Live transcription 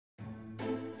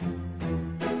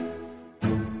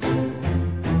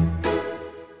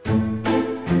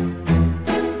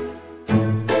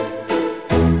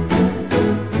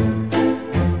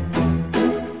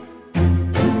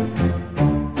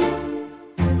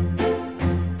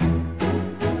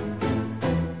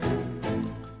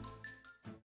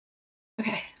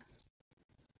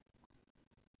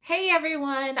Hey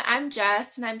everyone, I'm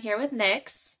Jess and I'm here with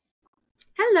Nix.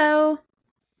 Hello.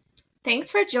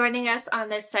 Thanks for joining us on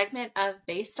this segment of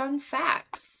Based on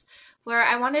Facts, where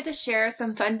I wanted to share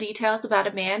some fun details about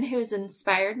a man who's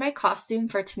inspired my costume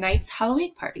for tonight's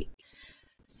Halloween party.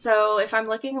 So if I'm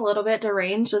looking a little bit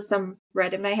deranged with some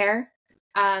red in my hair,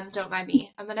 don't mind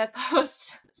me. I'm gonna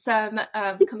post some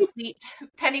complete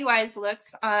Pennywise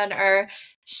looks on our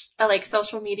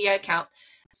social media account.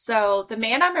 So the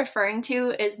man I'm referring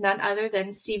to is none other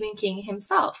than Stephen King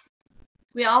himself.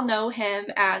 We all know him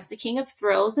as the king of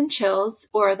thrills and chills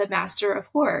or the master of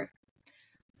horror.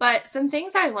 But some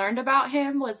things I learned about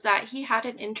him was that he had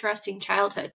an interesting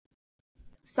childhood.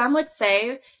 Some would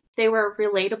say they were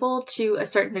relatable to a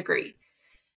certain degree.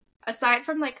 Aside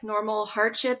from normal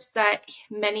hardships that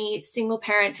many single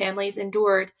parent families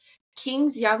endured,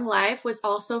 King's young life was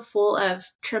also full of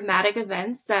traumatic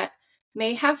events that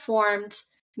may have formed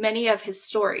many of his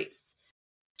stories.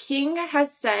 King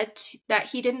has said that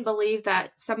he didn't believe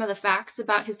that some of the facts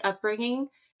about his upbringing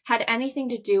had anything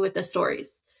to do with the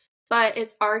stories, but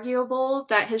it's arguable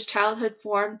that his childhood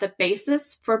formed the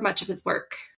basis for much of his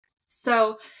work.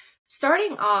 So,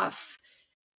 starting off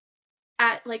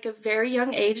at a very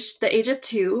young age, the age of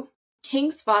 2,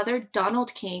 King's father,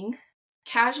 Donald King,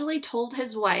 casually told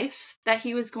his wife that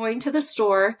he was going to the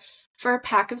store for a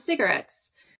pack of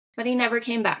cigarettes, but he never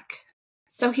came back.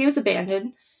 So he was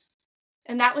abandoned.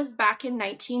 And that was back in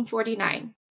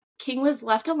 1949. King was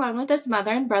left alone with his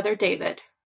mother and brother David.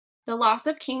 The loss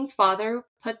of King's father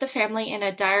put the family in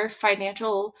a dire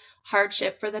financial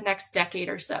hardship for the next decade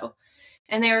or so,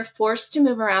 and they were forced to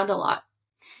move around a lot.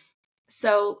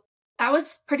 So that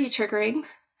was pretty triggering.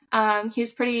 He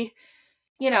was pretty,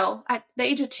 at the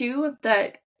age of 2,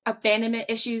 the abandonment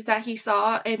issues that he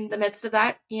saw in the midst of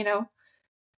that,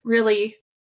 really,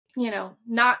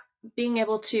 not being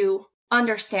able to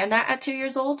understand that at 2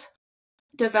 years old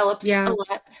develops a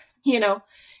lot,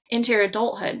 into your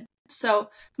adulthood.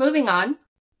 So moving on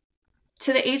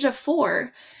to the age of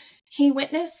 4, he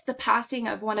witnessed the passing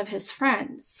of one of his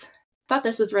friends. Thought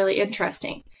this was really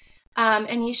interesting.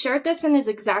 And he shared this in his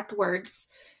exact words.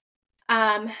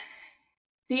 The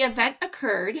event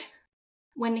occurred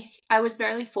when I was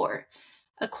barely 4.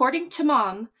 According to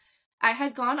Mom, I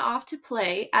had gone off to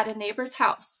play at a neighbor's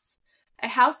house, a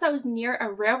house that was near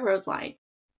a railroad line.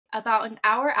 About an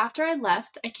hour after I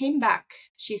left, I came back,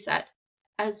 she said,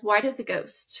 as white as a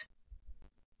ghost.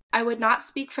 I would not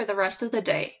speak for the rest of the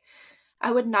day.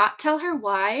 I would not tell her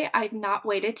why I'd not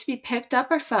waited to be picked up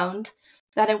or phoned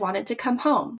that I wanted to come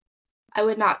home. I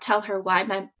would not tell her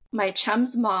why my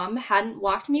chum's mom hadn't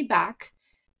walked me back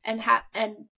and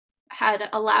had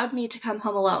allowed me to come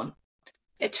home alone.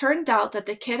 It turned out that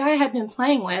the kid I had been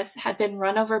playing with had been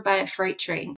run over by a freight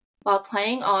train while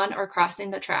playing on or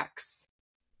crossing the tracks.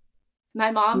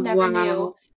 My mom never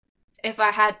knew if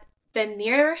I had been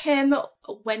near him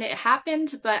when it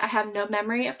happened, but I have no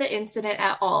memory of the incident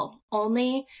at all,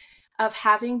 only of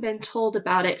having been told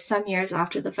about it some years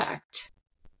after the fact.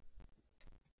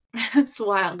 That's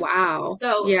wild. Wow.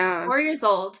 So, Yeah. 4 years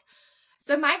old.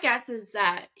 So my guess is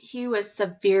that he was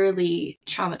severely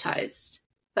traumatized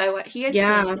by what he had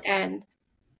seen, and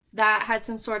that had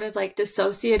some sort of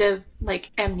dissociative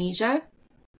amnesia.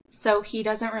 So he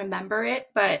doesn't remember it,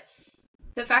 but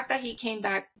the fact that he came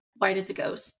back white as a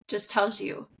ghost just tells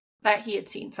you that he had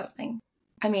seen something.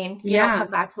 I mean, you don't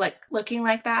come back looking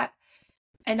like that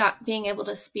and not being able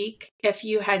to speak if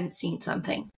you hadn't seen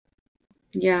something.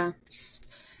 Yeah.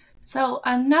 So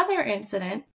another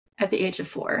incident at the age of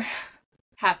 4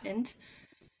 happened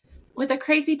with a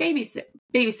crazy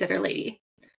babysitter lady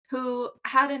who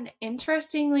had an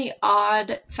interestingly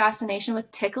odd fascination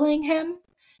with tickling him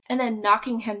and then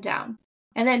knocking him down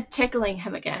and then tickling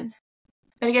him again.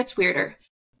 But it gets weirder.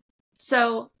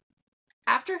 So,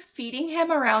 after feeding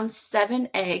him around 7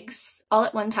 eggs all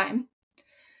at one time,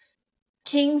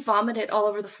 King vomited all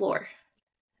over the floor.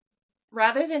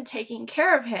 Rather than taking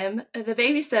care of him, the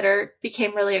babysitter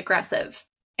became really aggressive,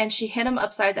 and she hit him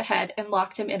upside the head and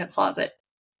locked him in a closet.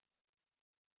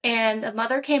 And the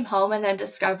mother came home and then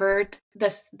discovered the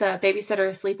babysitter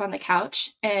asleep on the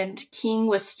couch, and King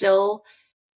was still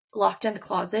locked in the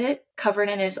closet, covered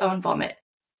in his own vomit.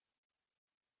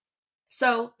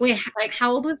 So, wait,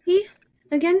 how old was he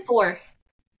again? 4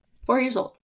 years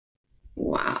old.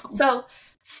 Wow. So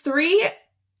 3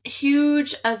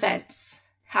 huge events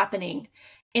happening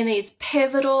in these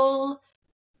pivotal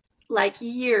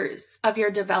years of your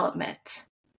development.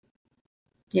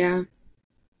 Yeah.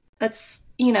 That's,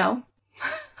 yeah.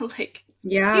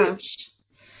 huge.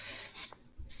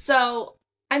 So,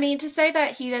 I mean, to say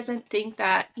that he doesn't think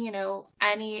that,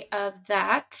 any of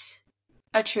that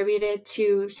attributed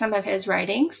to some of his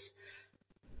writings.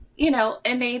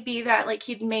 It may be that like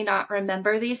he may not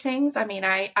remember these things. I mean,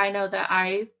 I know that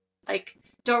I like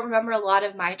don't remember a lot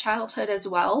of my childhood as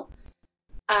well.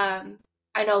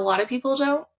 I know a lot of people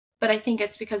don't, but I think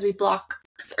it's because we block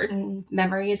certain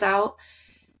memories out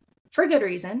for good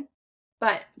reason.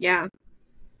 But Yeah.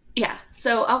 yeah,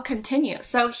 so I'll continue.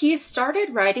 So he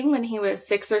started writing when he was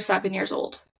 6 or 7 years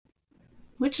old,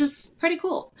 which is pretty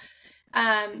cool.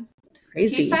 He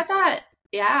Crazy. said that,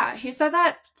 yeah, he said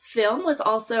that film was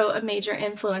also a major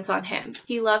influence on him.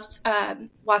 He loved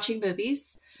watching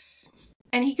movies,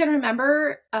 and he can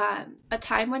remember a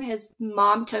time when his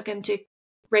mom took him to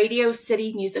Radio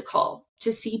City Music Hall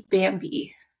to see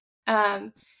Bambi.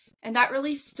 And that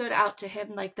really stood out to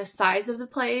him, like the size of the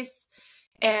place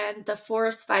and the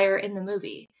forest fire in the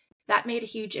movie. That made a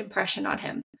huge impression on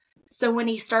him. So when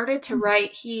he started to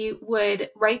write, he would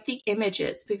write the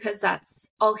images because that's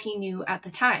all he knew at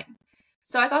the time.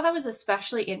 So I thought that was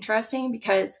especially interesting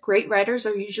because great writers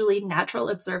are usually natural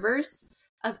observers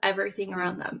of everything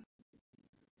around them.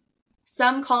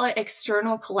 Some call it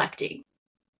external collecting,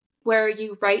 where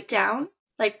you write down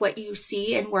like what you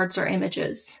see in words or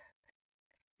images.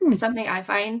 It's something I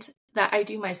find that I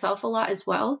do myself a lot as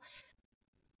well.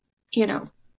 I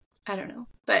don't know.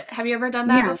 But have you ever done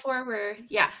that before where,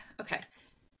 yeah, okay.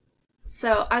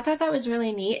 So I thought that was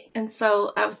really neat. And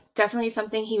so that was definitely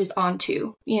something he was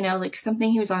onto, like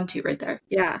something he was onto right there.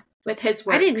 Yeah. With his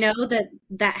work. I didn't know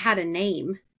that had a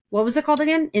name. What was it called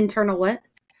again? Internal what?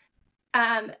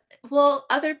 Well,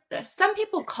 some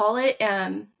people call it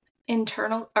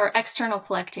internal or external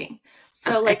collecting.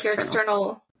 So like your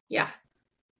external,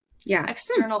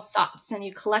 external thoughts, and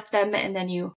you collect them and then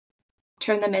you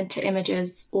turn them into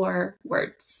images or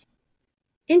words.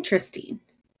 Interesting.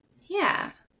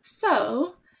 Yeah.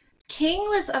 So King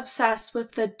was obsessed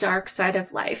with the dark side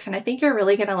of life, and I think you're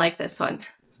really going to like this one.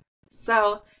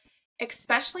 So,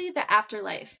 especially the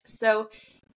afterlife. So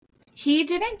he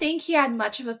didn't think he had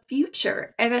much of a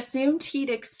future and assumed he'd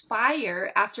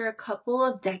expire after a couple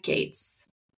of decades.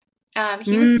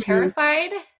 He was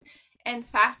terrified and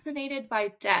fascinated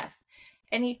by death,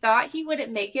 and he thought he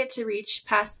wouldn't make it to reach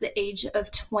past the age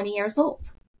of 20 years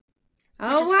old.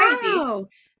 Oh, which is wow. Crazy,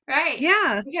 right?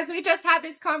 Yeah. Because we just had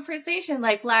this conversation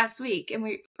like last week, and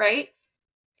right?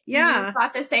 Yeah. You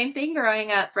thought the same thing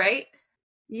growing up, right?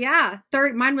 Yeah.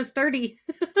 Mine was 30.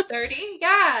 30?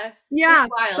 Yeah. Yeah.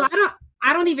 That's So wild.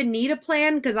 I don't even need a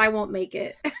plan because I won't make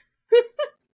it.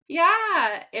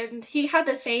 Yeah. And he had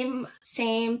the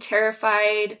same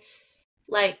terrified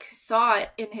like thought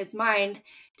in his mind.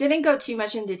 Didn't go too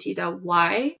much into detail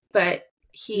why, but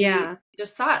he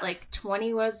just thought like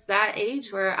 20 was that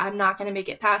age where I'm not going to make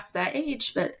it past that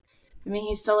age. But I mean,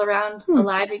 he's still around,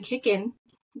 alive and kicking,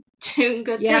 doing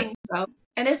good things. So.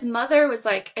 And his mother was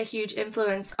like a huge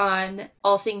influence on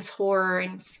all things horror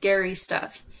and scary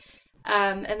stuff.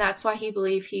 And that's why he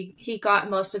believed he got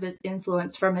most of his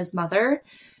influence from his mother,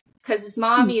 because his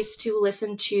mom used to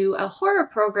listen to a horror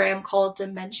program called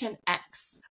Dimension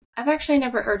X. I've actually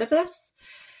never heard of this,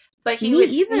 but he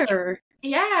would either.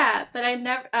 But I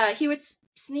never. He would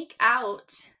sneak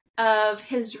out of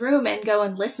his room and go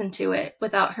and listen to it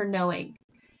without her knowing.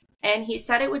 And he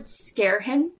said it would scare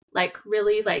him, like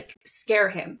really like scare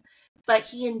him, but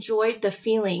he enjoyed the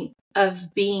feeling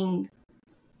of being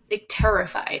like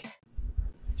terrified.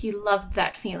 He loved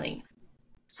that feeling.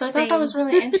 So I thought that was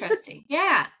really interesting.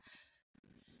 Yeah.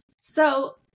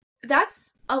 So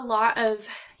that's a lot of,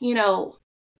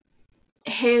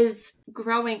 his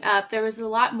growing up. There was a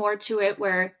lot more to it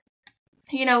where,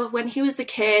 when he was a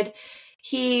kid,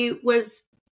 he was,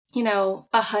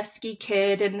 a husky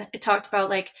kid, and it talked about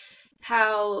like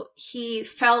how he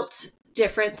felt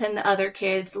different than the other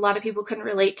kids. A lot of people couldn't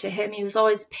relate to him. He was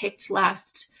always picked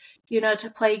last,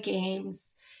 to play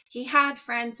games. He had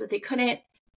friends, but they couldn't,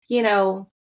 he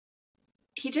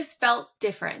just felt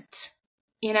different.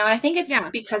 I think it's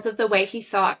because of the way he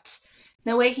thought,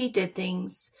 the way he did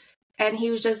things. And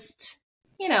he was just,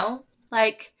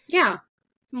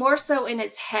 more so in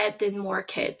his head than more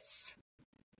kids.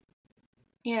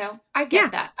 I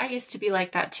get that. I used to be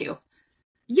like that too.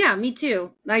 Yeah, me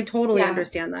too. I totally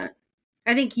understand that.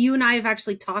 I think you and I have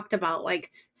actually talked about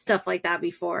like stuff like that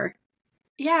before.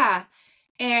 Yeah.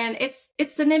 And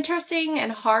it's an interesting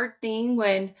and hard thing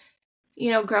when,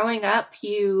 growing up,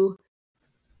 you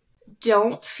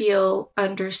don't feel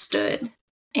understood.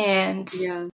 And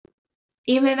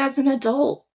even as an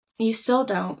adult, you still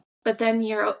don't. But then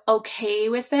you're okay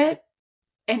with it,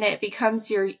 and it becomes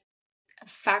your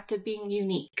fact of being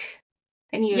unique.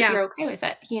 And you're okay with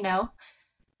it,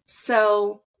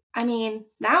 So, I mean,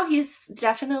 now he's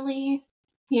definitely,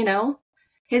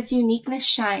 his uniqueness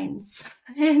shines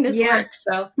in his work.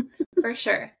 So, for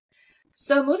sure.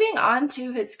 So, moving on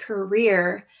to his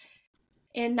career,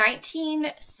 in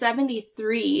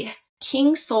 1973,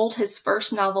 King sold his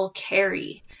first novel,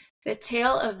 Carrie, the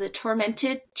tale of the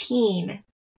tormented teen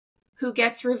who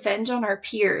gets revenge on her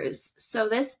peers. So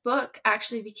this book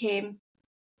actually became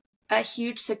a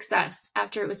huge success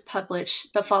after it was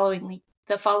published the following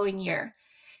year,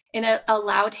 and it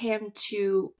allowed him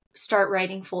to start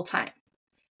writing full time.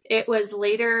 It was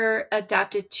later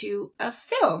adapted to a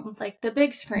film, like the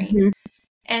big screen. Mm-hmm.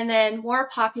 And then more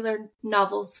popular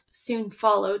novels soon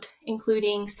followed,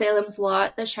 including Salem's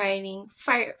Lot, The Shining,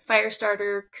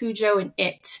 Firestarter, Cujo, and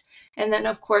It. And then,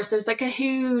 of course, there's like a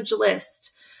huge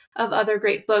list of other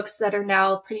great books that are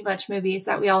now pretty much movies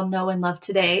that we all know and love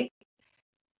today.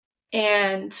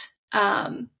 And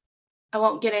I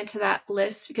won't get into that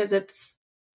list because it's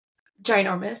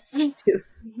ginormous.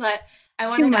 But I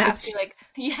wanted to ask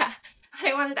you,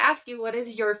 I wanted to ask you, what is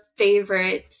your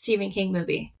favorite Stephen King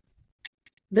movie?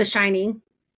 The Shining.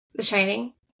 The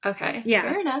Shining? Okay. Yeah.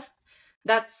 Fair enough.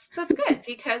 That's good,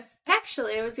 because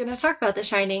actually I was going to talk about The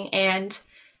Shining and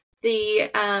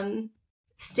the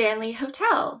Stanley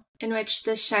Hotel, in which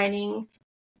The Shining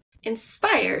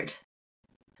inspired.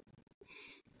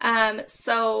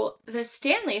 So the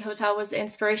Stanley Hotel was the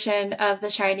inspiration of The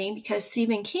Shining because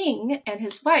Stephen King and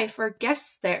his wife were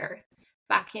guests there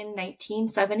back in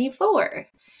 1974.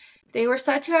 They were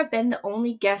said to have been the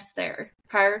only guests there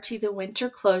prior to the winter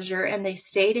closure, and they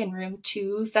stayed in room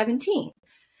 217.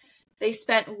 They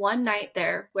spent one night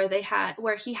there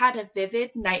where he had a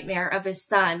vivid nightmare of his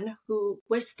son, who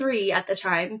was 3 at the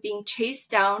time, being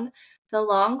chased down the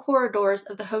long corridors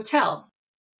of the hotel.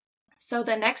 So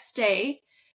the next day,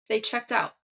 they checked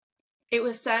out. It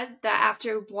was said that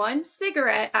after one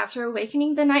cigarette, after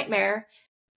awakening the nightmare,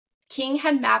 King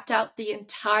had mapped out the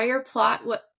entire plot,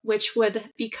 which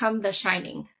would become The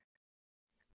Shining.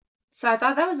 So I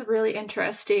thought that was really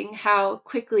interesting how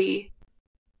quickly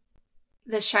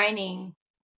The Shining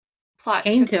plot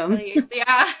came to him.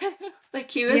 Yeah.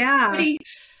 Like he was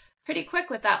pretty quick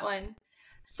with that one.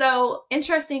 So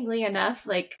interestingly enough,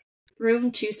 like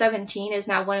room 217 is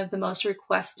now one of the most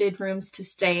requested rooms to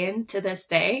stay in to this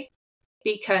day,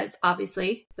 because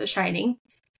obviously The Shining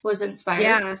was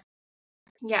inspired.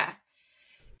 Yeah.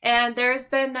 And there's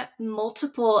been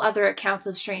multiple other accounts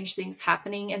of strange things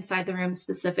happening inside the room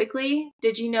specifically.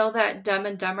 Did you know that Dumb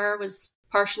and Dumber was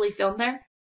partially filmed there?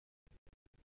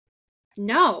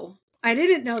 No, I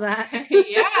didn't know that.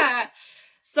 Yeah.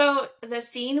 So the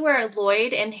scene where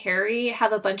Lloyd and Harry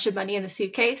have a bunch of money in the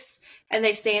suitcase and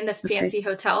they stay in the fancy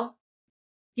hotel.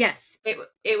 Yes.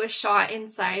 It was shot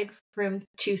inside room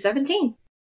 217.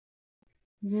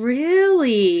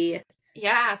 Really?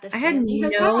 Yeah. I had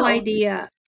no idea.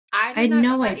 I had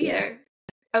no idea either.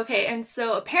 Okay, and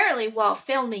so apparently while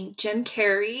filming, Jim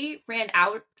Carrey ran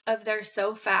out of there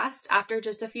so fast after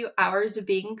just a few hours of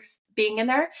being in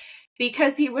there,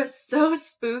 because he was so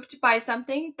spooked by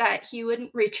something that he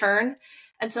wouldn't return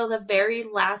until the very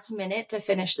last minute to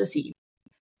finish the scene.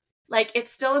 Like,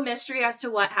 it's still a mystery as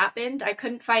to what happened. I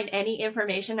couldn't find any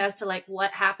information as to like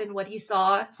what happened, what he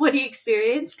saw, what he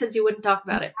experienced, because he wouldn't talk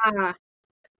about it.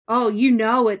 Oh,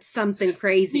 it's something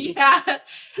crazy. Yeah.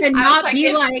 And not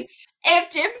like, if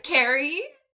Jim Carrey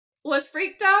was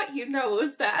freaked out, it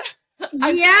was bad.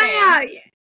 Yeah.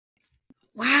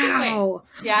 Wow.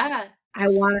 Yeah. I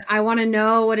want to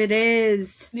know what it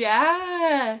is.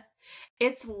 Yeah.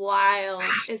 It's wild.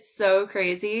 It's so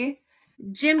crazy.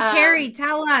 Jim Carrey,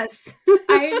 tell us.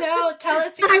 I know. Tell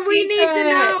us your secret. We need to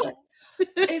know.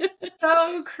 It's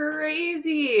so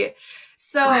crazy.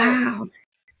 So wow.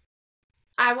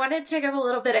 I wanted to give a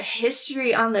little bit of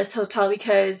history on this hotel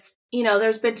because,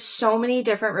 there's been so many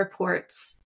different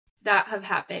reports that have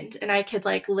happened, and I could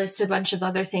like list a bunch of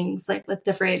other things like with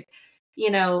different,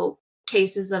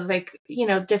 cases of like,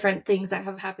 different things that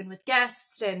have happened with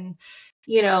guests and,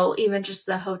 even just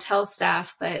the hotel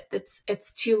staff, but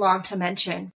it's too long to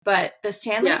mention. But the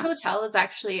Stanley Hotel is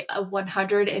actually a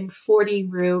 140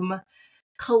 room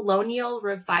colonial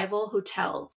revival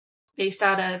hotel based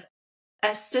out of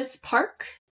Estes Park.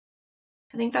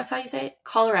 I think that's how you say it.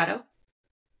 Colorado.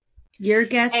 Your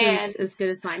guess is as good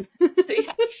as mine.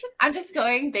 Yeah, I'm just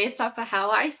going based off of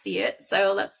how I see it.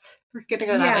 So we're going to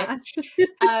go that way.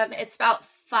 It's about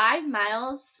 5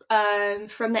 miles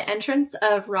from the entrance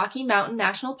of Rocky Mountain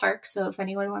National Park. So if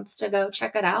anyone wants to go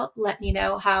check it out, let me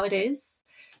know how it is.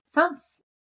 Sounds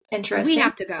interesting. We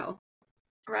have to go.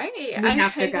 Right. We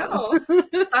have to go.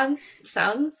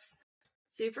 Sounds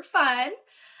super fun.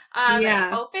 It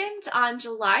Yeah. opened on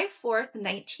July 4th,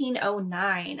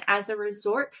 1909 as a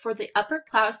resort for the upper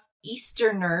class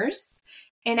Easterners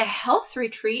and a health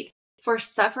retreat for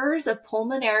sufferers of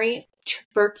pulmonary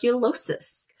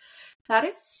tuberculosis. That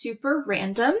is super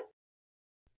random.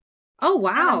 Oh, And a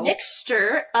wow.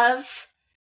 mixture of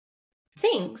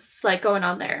things like going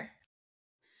on there.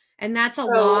 And that's a So,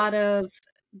 lot of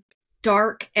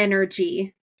dark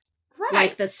energy,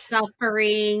 like the right.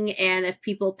 suffering, and if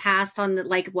people passed on the,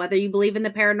 like, whether you believe in the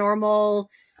paranormal,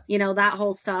 that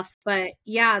whole stuff. But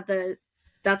yeah,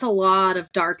 that's a lot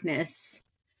of darkness.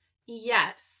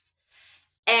 Yes.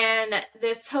 And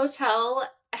this hotel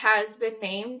has been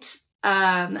named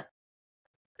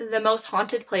the most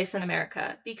haunted place in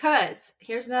America because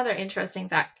here's another interesting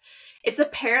fact. It's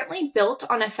apparently built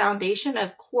on a foundation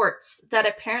of quartz that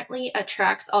apparently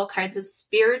attracts all kinds of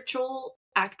spiritual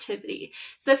activity.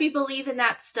 So if you believe in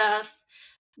that stuff,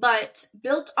 but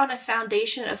built on a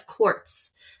foundation of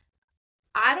quartz.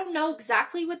 I don't know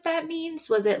exactly what that means.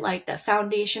 Was it like the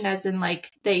foundation as in like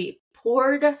they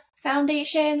poured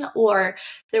foundation or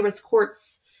there was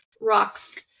quartz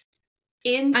rocks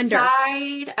Under.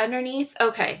 inside, underneath?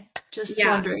 Okay, just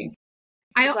Yeah. wondering.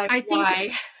 I was I like, I think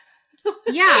why?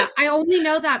 Yeah, I only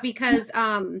know that because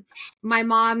my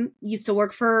mom used to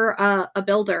work for a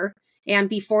builder, and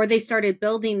before they started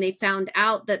building, they found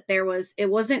out that it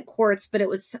wasn't quartz, but it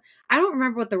was, I don't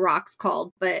remember what the rock's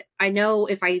called, but I know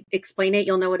if I explain it,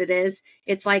 you'll know what it is.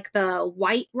 It's like the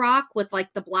white rock with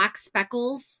like the black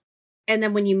speckles, and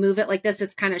then when you move it like this,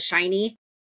 it's kind of shiny,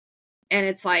 and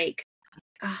it's like,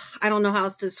 I don't know how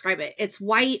else to describe it. It's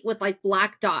white with like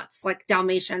black dots, like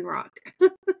Dalmatian rock. I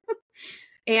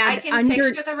And can under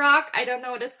picture the rock. I don't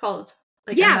know what it's called.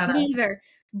 Like I'm Yeah, not me a either.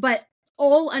 But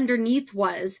all underneath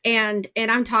was, and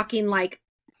I'm talking like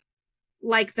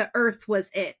the earth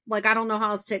was it. Like, I don't know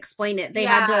how else to explain it. They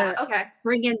had Yeah, to okay.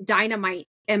 bring in dynamite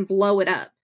and blow it up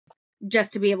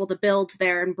just to be able to build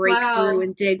there and break through Wow.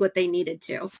 and dig what they needed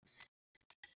to.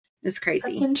 It's That's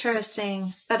crazy.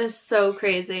 interesting. That is so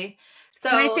crazy.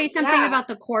 Can I So, say something yeah. about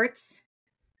the quartz?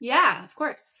 Yeah, of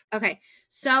course. Okay.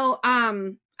 So,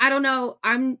 I don't know.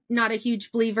 I'm not a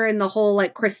huge believer in the whole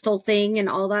like crystal thing and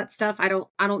all that stuff. I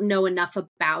don't know enough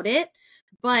about it,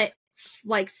 but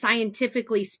like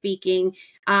scientifically speaking,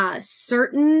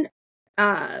 certain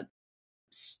uh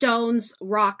stones,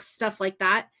 rocks, stuff like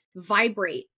that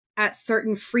vibrate at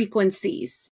certain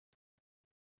frequencies,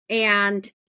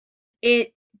 and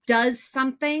it does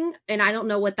something, and I don't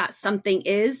know what that something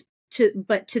is to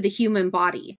the human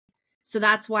body. So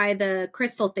that's why the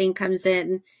crystal thing comes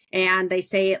in, and they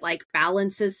say it like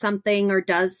balances something or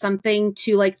does something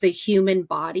to like the human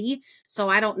body. So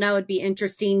I don't know, it'd be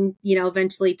interesting,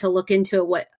 eventually to look into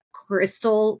what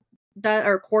crystal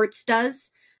or quartz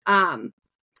does.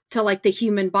 To like the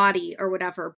human body or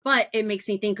whatever. But it makes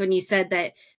me think when you said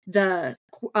that the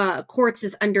quartz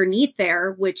is underneath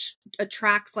there, which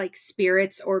attracts like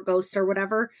spirits or ghosts or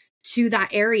whatever to that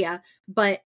area.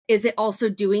 But is it also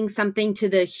doing something to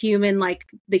the human, like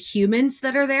the humans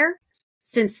that are there,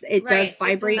 since it does Right. Isn't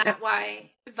vibrate? that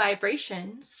why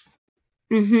vibrations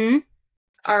Mm-hmm.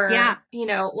 Yeah.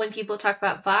 are, when people talk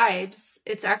about vibes,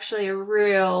 it's actually a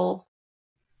real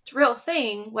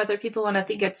thing, whether people want to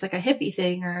think it's like a hippie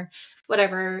thing or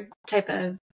whatever type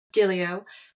of dealio.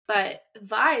 But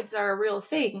vibes are a real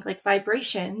thing, like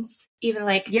vibrations, even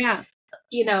like, Yeah.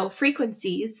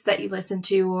 frequencies that you listen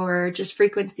to or just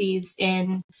frequencies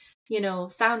in,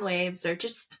 sound waves or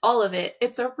just all of it.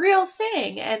 It's a real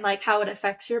thing and like how it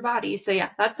affects your body. So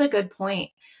yeah, that's a good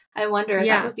point. I wonder that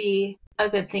Yeah. would be a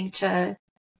good thing to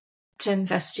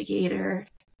investigate or,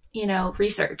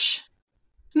 research.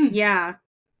 Hmm. Yeah.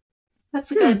 That's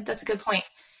a Hmm. good point.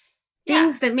 Yeah,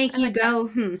 Things that make I you like that. go,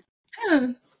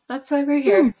 hmm. That's why we're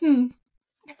Hmm.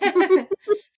 here.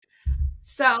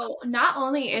 So, not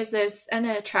only is this an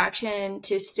attraction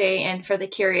to stay in for the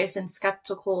curious and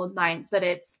skeptical minds, but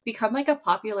it's become like a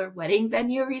popular wedding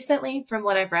venue recently, from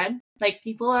what I've read. Like,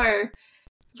 people are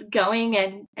going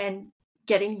and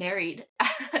getting married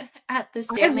at the I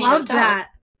Stanley love Hotel. that.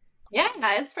 Yeah,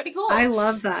 it's pretty I cool.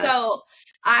 love that. So,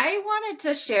 I wanted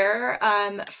to share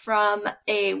from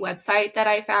a website that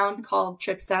I found called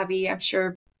Trip Savvy. I'm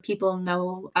sure people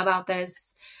know about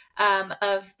this,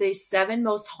 of the 7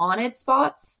 most haunted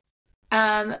spots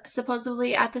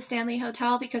supposedly at the Stanley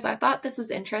Hotel, because I thought this was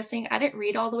interesting. I didn't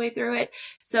read all the way through it,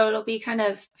 so it'll be kind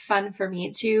of fun for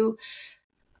me to,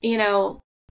 you know,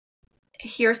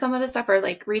 hear some of the stuff or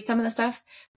like read some of the stuff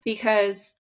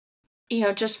because,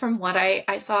 just from what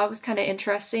I saw was kind of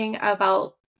interesting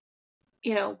about,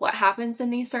 what happens in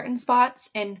these certain spots,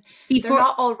 and they're Before,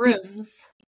 not all be,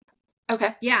 rooms.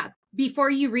 Okay. yeah. before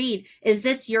you read, is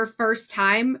this your first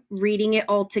time reading it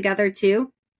all together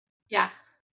too? Yeah.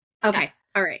 Okay. Yeah.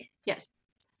 All right. Yes.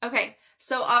 Okay.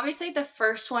 So obviously the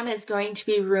first one is going to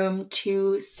be room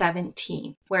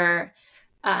 217, where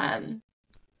um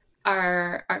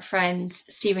our friend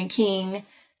Stephen King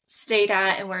stayed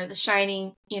at, and where the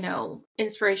Shining,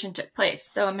 inspiration took place.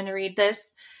 So I'm going to read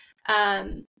this.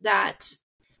 That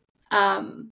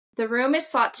the room is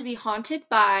thought to be haunted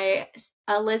by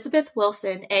Elizabeth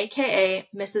Wilson, aka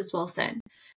Mrs. Wilson.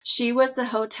 She was the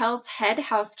hotel's head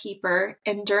housekeeper,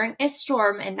 and during a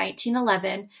storm in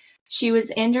 1911, she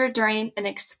was injured during an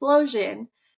explosion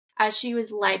as she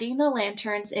was lighting the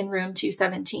lanterns in room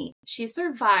 217. She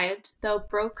survived, though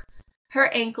broke her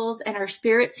ankles, and her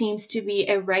spirit seems to be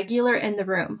irregular in the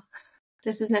room.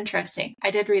 This is interesting.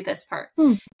 I did read this part.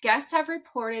 Guests have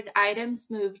reported items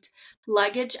moved,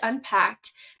 luggage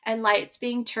unpacked, and lights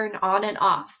being turned on and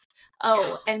off.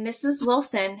 Oh, and Mrs.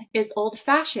 Wilson is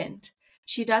old-fashioned.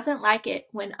 She doesn't like it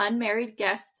when unmarried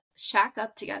guests shack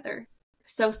up together.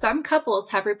 So some couples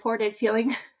have reported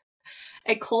feeling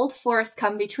a cold force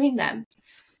come between them.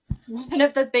 One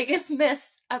of the biggest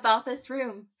myths about this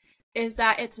room is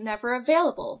that it's never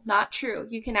available. Not true.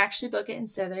 You can actually book it and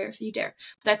stay there if you dare.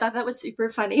 But I thought that was super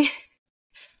funny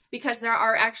because there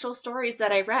are actual stories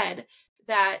that I read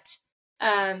that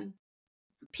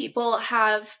people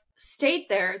have stayed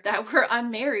there that were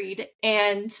unmarried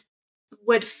and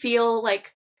would feel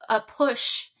like a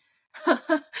push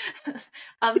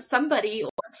of somebody or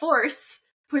force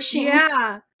pushing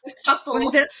Yeah. a couple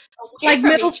What is it? away Like from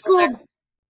middle each school. other.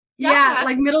 Yeah. Yeah.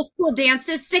 Like middle school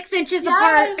dances, 6 inches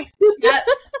apart. Yes. Yep.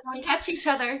 Don't touch each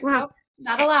other. Wow. Nope.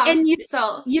 Not allowed. And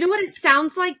So you know what it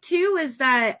sounds like too is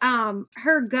that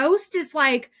her ghost is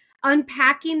like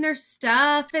unpacking their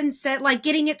stuff and set like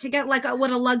getting it together like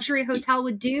what a luxury hotel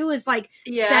would do is like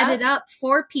set yeah. it up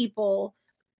for people.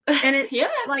 And it Yeah.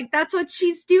 like that's what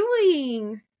she's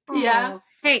doing. Yeah. Oh.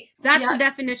 Hey, that's the Yeah.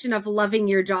 definition of loving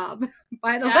your job,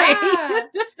 by the Yeah.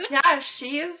 way. Yeah.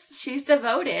 She's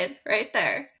devoted right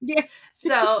there. Yeah.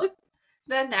 So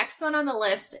the next one on the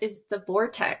list is the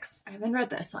vortex. I haven't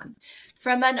read this one.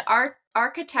 From an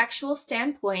architectural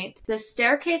standpoint, the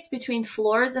staircase between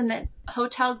floors in the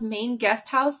hotel's main guest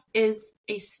house is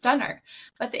a stunner.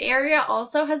 But the area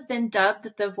also has been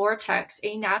dubbed the vortex,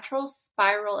 a natural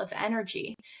spiral of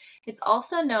energy. It's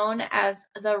also known as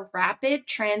the rapid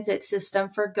transit system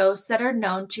for ghosts that are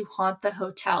known to haunt the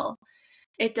hotel.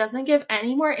 It doesn't give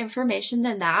any more information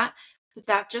than that, but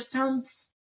that just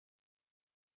sounds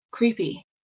creepy.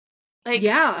 Like,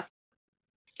 Yeah.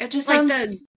 it just Like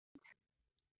sounds,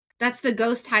 that's the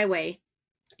ghost highway.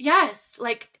 yes,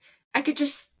 like I could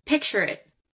just picture it.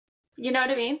 You know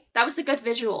what I mean? That was a good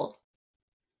visual.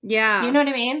 Yeah. You know what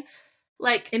I mean?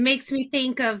 Like, It makes me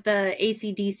think of the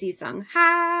AC/DC song,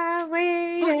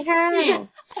 Highway to yeah, Hell.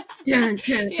 Dun,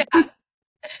 dun. yeah,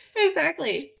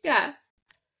 exactly. Yeah.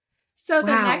 So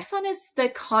the Wow. next one is the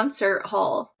concert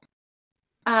hall.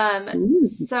 Ooh.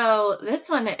 So this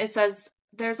one, it says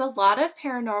there's a lot of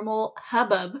paranormal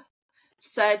hubbub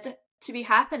said to be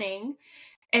happening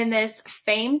in this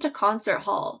famed concert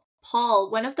hall. Paul,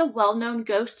 one of the well-known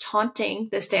ghosts haunting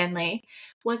the Stanley,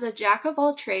 was a jack of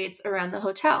all trades around the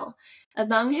hotel.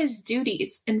 Among his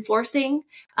duties, enforcing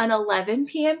an 11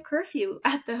 p.m. curfew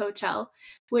at the hotel,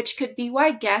 which could be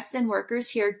why guests and workers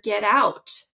here get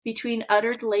out being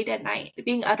uttered late at night.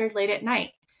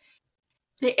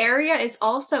 The area is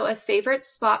also a favorite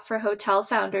spot for hotel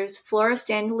founders Flora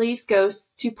Stanley's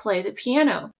ghosts to play the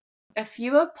piano. A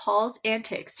few of Paul's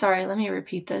antics. Sorry, let me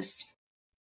repeat this.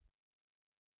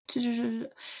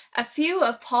 A few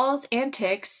of Paul's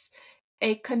antics.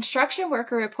 A construction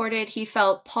worker reported he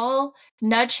felt Paul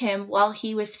nudge him while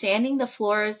he was sanding the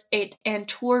floors, and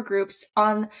tour groups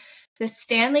on the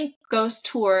Stanley Ghost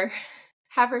Tour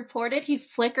have reported he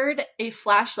flickered a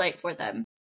flashlight for them.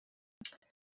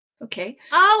 Okay.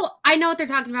 Oh, I know what they're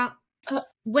talking about. Uh,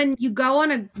 When you go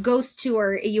on a ghost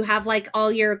tour, you have like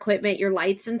all your equipment, your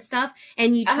lights and stuff,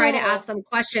 and you try to ask them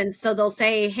questions. So they'll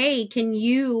say, hey,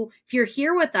 if you're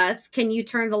here with us, can you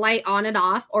turn the light on and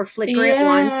off or flicker it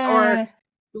once or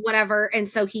whatever? And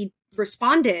so he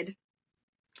responded.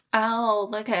 Oh,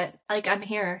 look at, like, I'm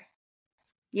here.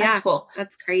 Yeah. That's cool.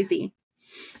 That's crazy.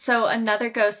 So another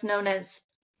ghost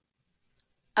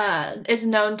is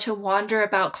known to wander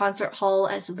about concert hall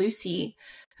as Lucy,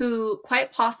 who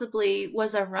quite possibly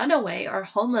was a runaway or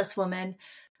homeless woman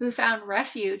who found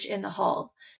refuge in the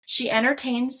hall. She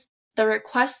entertains the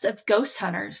requests of ghost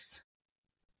hunters,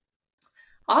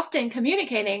 often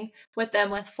communicating with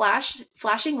them with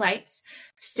flashing lights.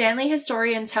 Stanley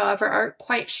historians, however, aren't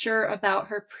quite sure about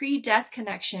her pre-death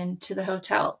connection to the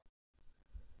hotel.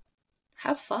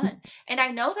 Have fun. And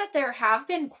I know that there have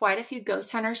been quite a few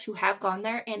ghost hunters who have gone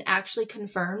there and actually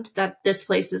confirmed that this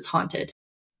place is haunted.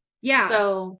 Yeah.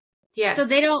 So, yes. So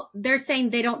they're saying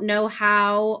they don't know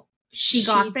how she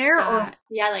got there or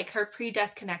yeah, like her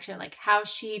pre-death connection, like how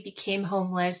she became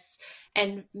homeless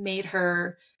and made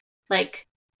her like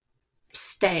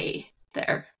stay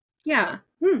there. yeah.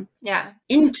 Yeah.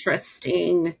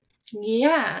 Interesting.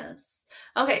 Yes.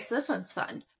 Okay, so this one's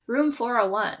fun. Room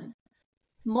 401.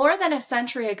 More than a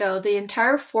century ago, the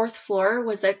entire fourth floor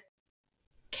was a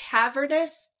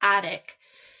cavernous attic.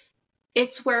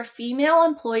 It's where female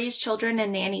employees, children,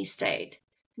 and nannies stayed.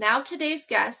 Now today's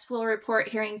guests will report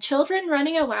hearing children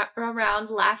running around,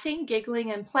 laughing,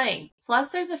 giggling, and playing.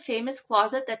 Plus, there's a famous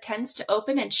closet that tends to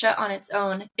open and shut on its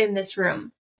own in this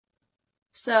room.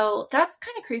 So that's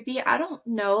kind of creepy. I don't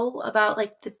know about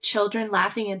like the children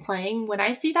laughing and playing. When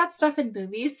I see that stuff in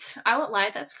movies, I won't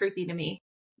lie, that's creepy to me.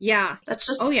 Yeah. That's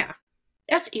just, oh yeah.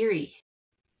 That's eerie.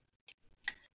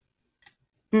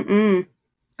 No.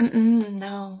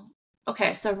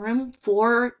 Okay, so room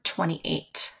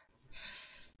 428.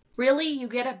 Really, you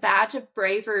get a badge of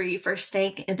bravery for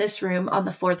staying in this room on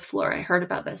the fourth floor. I heard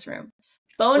about this room.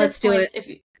 Bonus points if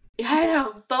you... I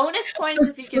know. Bonus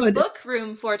points if you can book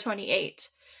room 428.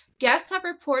 Guests have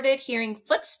reported hearing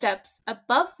footsteps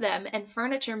above them and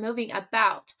furniture moving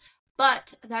about,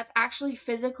 but that's actually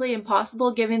physically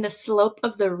impossible given the slope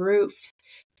of the roof.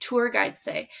 Tour guides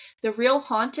say. The real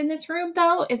haunt in this room,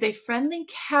 though, is a friendly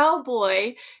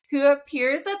cowboy who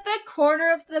appears at the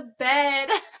corner of the bed.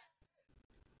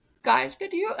 Gosh,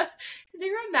 could you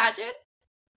imagine?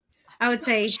 I would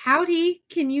say, howdy,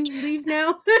 can you leave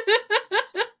now?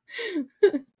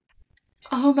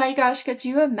 Oh my gosh, could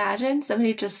you imagine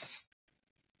somebody just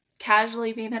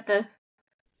casually being at the,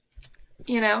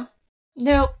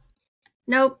 Nope.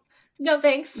 No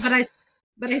thanks. But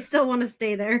I still want to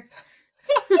stay there.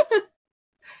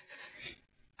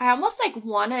 I almost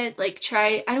want to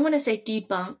try, I don't want to say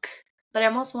debunk, but I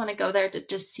almost want to go there to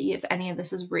just see if any of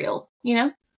this is real,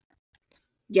 Yeah.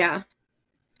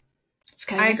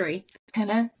 I agree.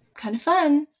 Kind of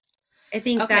fun. I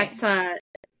think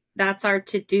that's our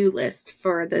to-do list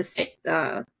for this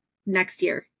next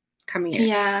year coming in.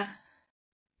 Yeah.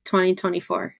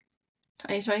 2024.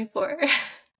 2024.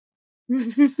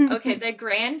 Okay, the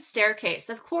grand staircase.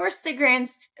 Of course, the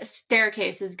grand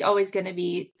staircase is always going to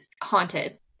be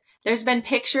haunted. There's been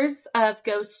pictures of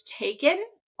ghosts taken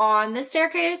on the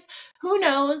staircase. Who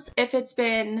knows if it's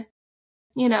been,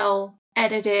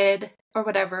 edited or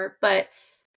whatever, but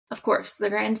of course, the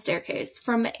grand staircase.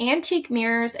 From antique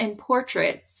mirrors and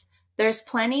portraits, there's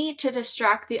plenty to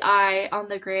distract the eye on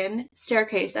the grand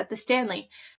staircase at the Stanley,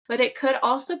 but it could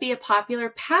also be a popular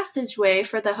passageway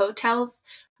for the hotel's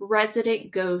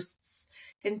resident ghosts.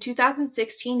 In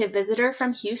 2016, a visitor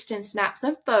from Houston snapped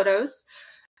some photos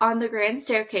on the grand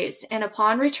staircase, and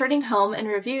upon returning home and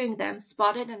reviewing them,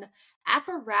 spotted an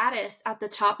apparatus at the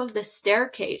top of the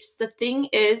staircase. The thing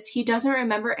is, he doesn't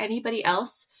remember anybody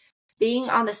else being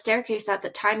on the staircase at the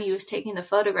time he was taking the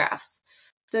photographs.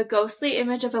 The ghostly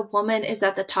image of a woman is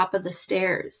at the top of the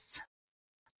stairs.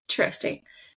 Interesting.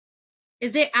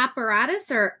 Is it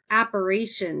apparatus or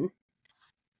apparition?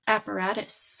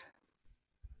 Apparatus.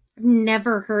 I've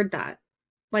never heard that.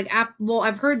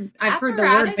 I've heard the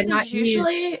word, but not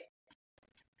usually. Used.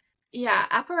 Yeah,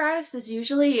 apparatus is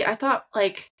usually, I thought,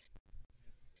 an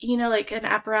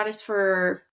apparatus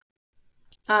for,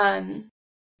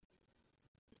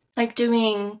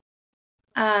 doing,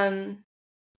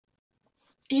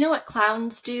 what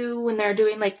clowns do when they're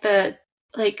doing,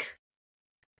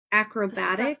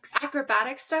 acrobatics?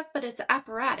 Acrobatic stuff, but it's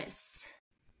apparatus.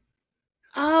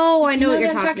 Oh, I know what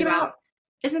you're talking about.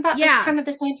 Isn't that kind of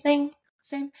the same thing?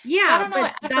 Same? Yeah, so I don't know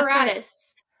what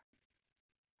apparatus.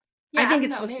 I think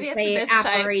it's supposed to say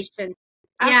apparition.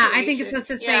 Yeah, I think it's supposed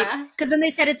to say, because then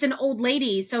they said it's an old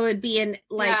lady, so it'd be an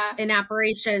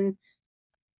apparition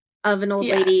of an old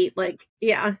lady.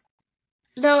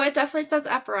 No, it definitely says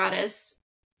apparatus.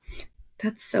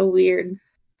 That's so weird.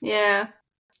 Yeah.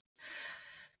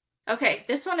 Okay,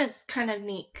 this one is kind of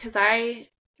neat because I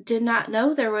did not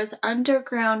know there was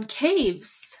underground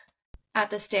caves at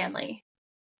the Stanley.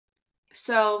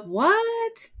 So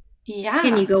what? Yeah.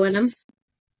 Can you go in them?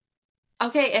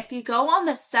 Okay, if you go on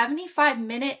the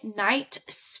 75-minute night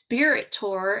spirit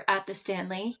tour at the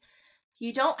Stanley,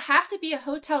 you don't have to be a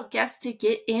hotel guest to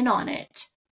get in on it,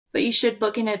 but you should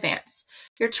book in advance.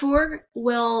 Your tour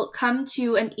will come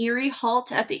to an eerie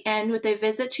halt at the end with a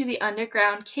visit to the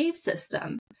underground cave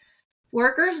system.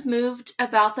 Workers moved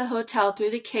about the hotel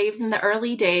through the caves in the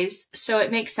early days, so it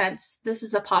makes sense this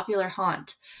is a popular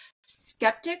haunt.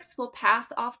 skeptics will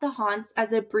pass off the haunts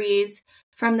as a breeze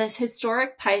from this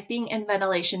historic piping and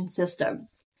ventilation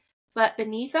systems. But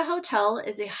beneath the hotel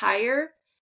is a higher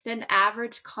than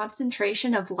average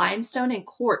concentration of limestone and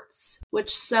quartz, which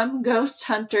some ghost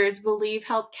hunters believe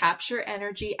help capture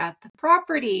energy at the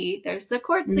property. There's the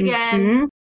quartz again.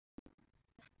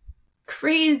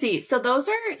 Crazy. So those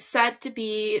are said to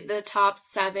be the top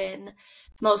 7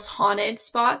 most haunted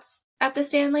spots at the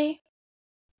Stanley.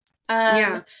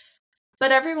 Yeah.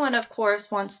 But everyone, of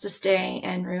course, wants to stay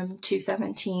in room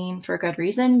 217 for good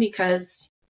reason because,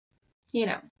 you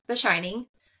know, The Shining.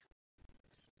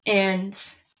 And,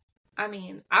 I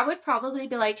mean, I would probably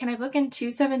be like, can I book in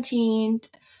 217,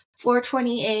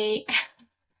 428?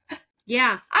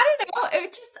 Yeah. I don't know.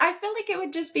 I feel like it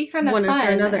would just be kind of One fun.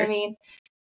 after another. I mean,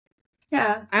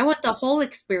 yeah. I want the whole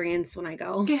experience when I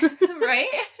go. Right?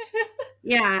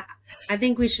 Yeah. I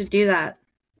think we should do that.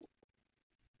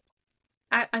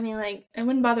 I mean, like, it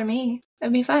wouldn't bother me.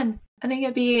 It'd be fun. I think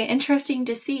it'd be interesting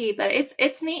to see, but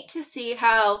it's neat to see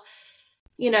how,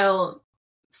 you know,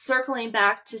 circling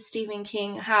back to Stephen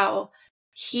King, how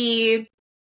he,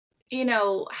 you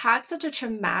know, had such a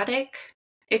traumatic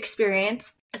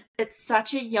experience at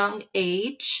such a young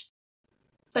age,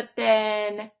 but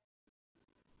then,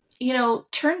 you know,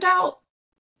 turned out,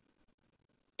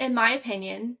 in my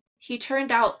opinion, he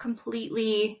turned out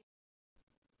completely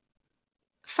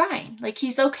fine. Like,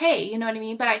 he's okay, you know what I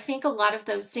mean? But I think a lot of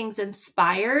those things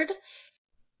inspired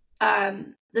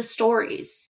the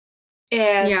stories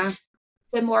and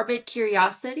the morbid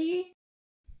curiosity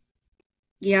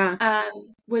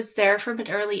was there from an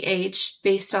early age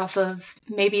based off of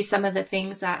maybe some of the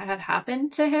things that had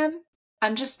happened to him.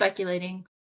 I'm just speculating.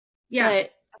 Yeah. But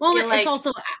it's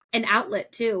also an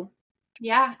outlet too.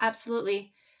 Yeah,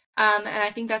 absolutely. And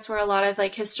I think that's where a lot of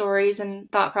like his stories and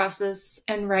thought process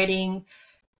and writing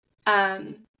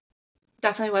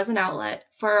definitely was an outlet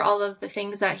for all of the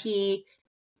things that he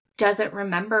doesn't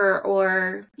remember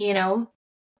or, you know,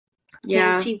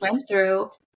 things he went through,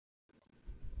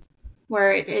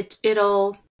 where it's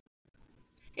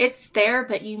there,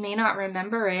 but you may not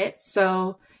remember it.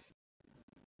 So,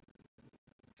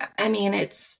 I mean,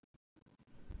 it's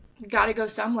got to go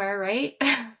somewhere, right?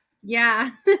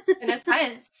 Yeah. In a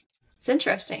sense, it's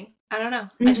interesting. I don't know.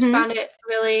 I just found it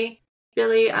really,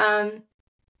 really,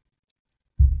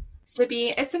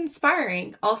 it's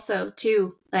inspiring also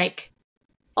too, like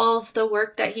all of the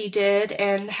work that he did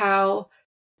and how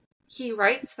he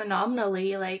writes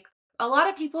phenomenally. Like, a lot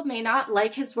of people may not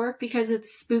like his work because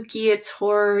it's spooky, it's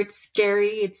horror, it's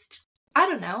scary, I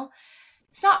don't know.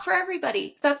 It's not for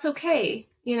everybody. That's okay,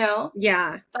 you know?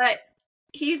 Yeah. But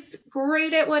he's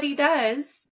great at what he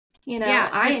does. You know, yeah,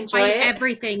 I enjoy it.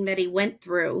 Everything that he went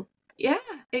through. Yeah,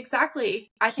 exactly.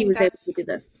 He was able to do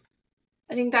this.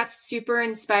 I think that's super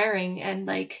inspiring and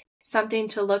like something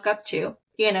to look up to,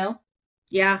 you know?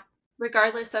 Yeah.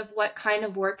 Regardless of what kind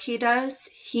of work he does,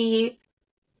 he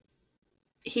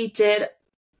did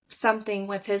something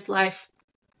with his life,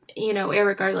 you know,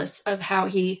 irregardless of how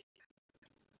he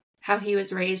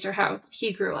was raised or how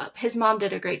he grew up. His mom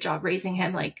did a great job raising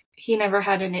him. Like, he never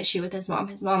had an issue with his mom.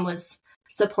 His mom was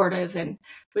supportive, and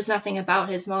was nothing about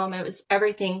his mom. It was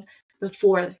everything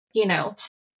before, you know,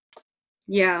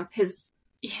 his,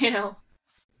 you know,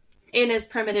 in his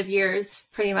primitive years,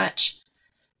 pretty much.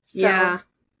 So,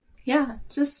 yeah,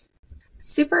 just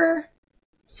super,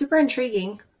 super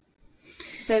intriguing,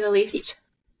 to say the least.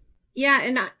 Yeah,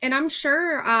 and I'm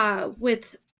sure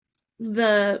with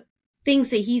the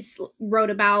things that he's wrote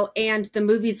about and the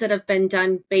movies that have been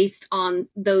done based on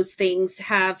those things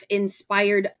have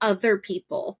inspired other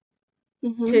people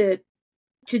to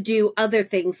do other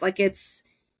things. Like, it's,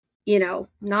 you know,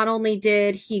 not only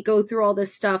did he go through all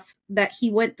this stuff that he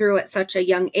went through at such a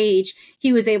young age,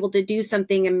 he was able to do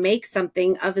something and make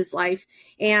something of his life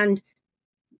and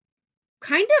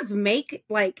kind of make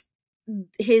like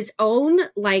his own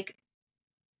like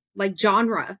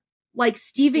genre. Like,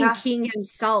 Stephen King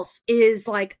himself is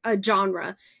like a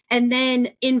genre, and then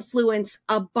influence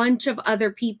a bunch of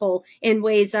other people in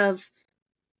ways of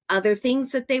other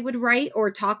things that they would write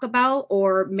or talk about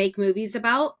or make movies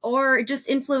about, or just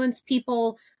influence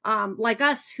people like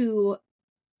us who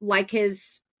like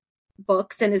his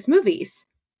books and his movies.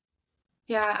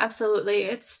 Yeah, absolutely.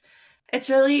 It's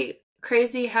really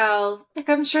crazy how, like,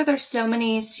 I'm sure there's so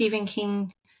many Stephen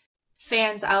King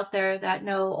fans out there that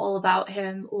know all about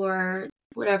him or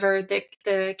whatever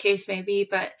the case may be.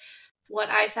 But what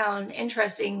I found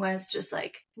interesting was just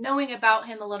like knowing about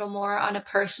him a little more on a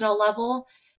personal level,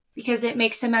 because it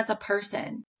makes him as a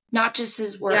person, not just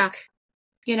his work.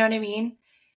 You know what I mean?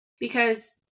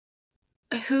 Because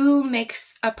who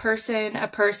makes a person,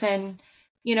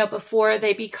 before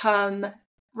they become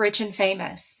rich and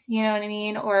famous, you know what I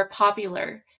mean? Or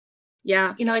popular.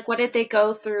 Yeah. Like what did they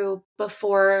go through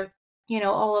before,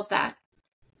 all of that?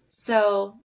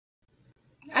 So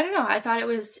I don't know. I thought it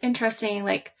was interesting,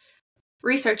 like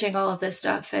researching all of this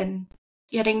stuff and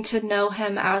getting to know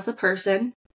him as a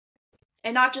person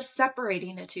and not just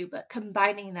separating the two, but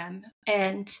combining them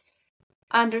and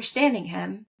understanding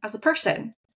him as a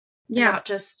person and Yeah. not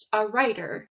just a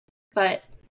writer, but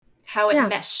how it Yeah.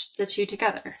 meshed the two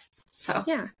together. So,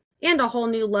 Yeah. And a whole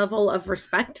new level of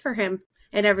respect for him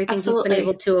and everything he's been absolutely.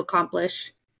 able to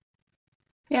accomplish.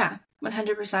 Yeah,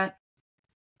 100%.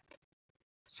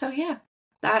 So, yeah,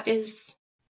 that is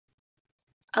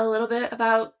a little bit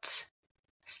about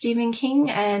Stephen King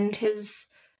and his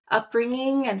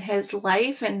upbringing and his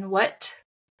life and what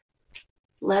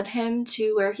led him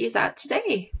to where he's at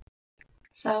today.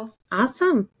 So,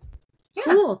 Awesome. yeah.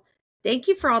 Cool. Thank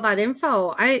you for all that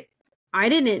info. I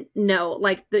didn't know,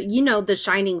 like, The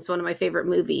Shining's one of my favorite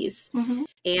movies. Mm-hmm.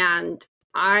 And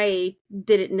I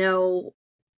didn't know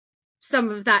some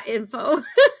of that info.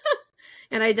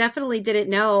 And I definitely didn't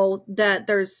know that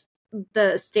there's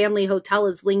the Stanley Hotel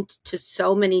is linked to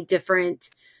so many different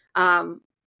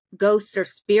ghosts or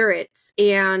spirits.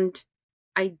 And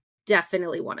I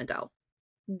definitely want to go.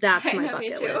 That's I my know, me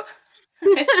bucket too. list.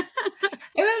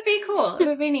 It would be cool. It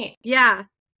would be neat. Yeah.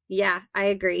 Yeah, I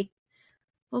agree.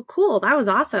 Well, cool. That was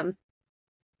awesome.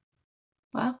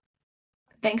 Well,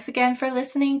 thanks again for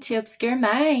listening to Obscure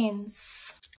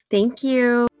Minds. Thank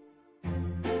you.